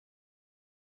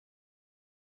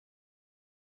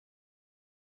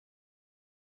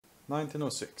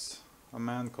1906, a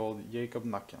man called Jakob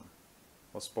Nacken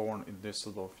was born in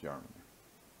Düsseldorf, Germany.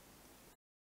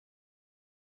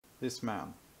 This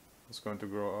man was going to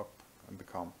grow up and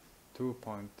become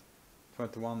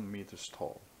 2.21 meters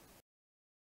tall.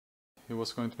 He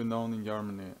was going to be known in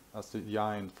Germany as the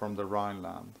giant from the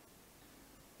Rhineland.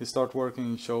 He started working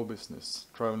in show business,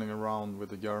 traveling around with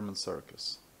the German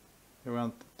circus. He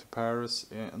went to Paris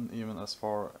and even as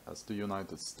far as the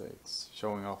United States,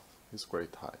 showing off his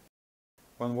great height.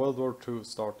 When World War II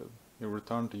started, he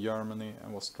returned to Germany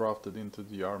and was drafted into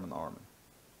the German army.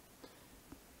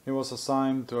 He was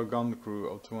assigned to a gun crew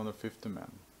of 250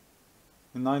 men.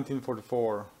 In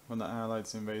 1944, when the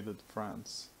Allies invaded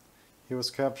France, he was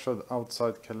captured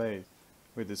outside Calais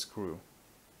with his crew.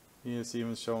 He is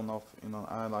even shown off in an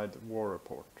Allied war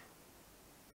report.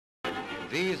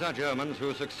 These are Germans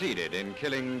who succeeded in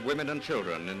killing women and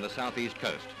children in the southeast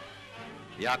coast.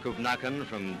 Jakob Nacken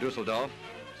from Düsseldorf,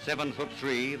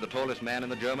 7'3", the tallest man in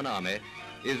the German army,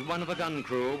 is one of a gun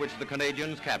crew which the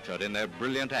Canadians captured in their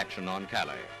brilliant action on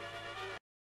Calais.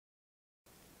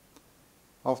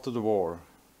 After the war,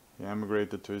 he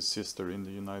emigrated to his sister in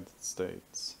the United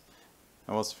States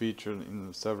and was featured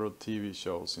in several TV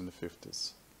shows in the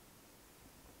 50s.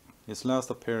 His last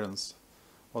appearance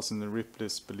was in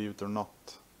Ripley's Believe It or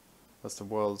Not as the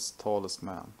world's tallest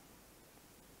man.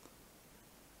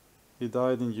 He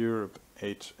died in Europe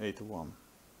aged 81.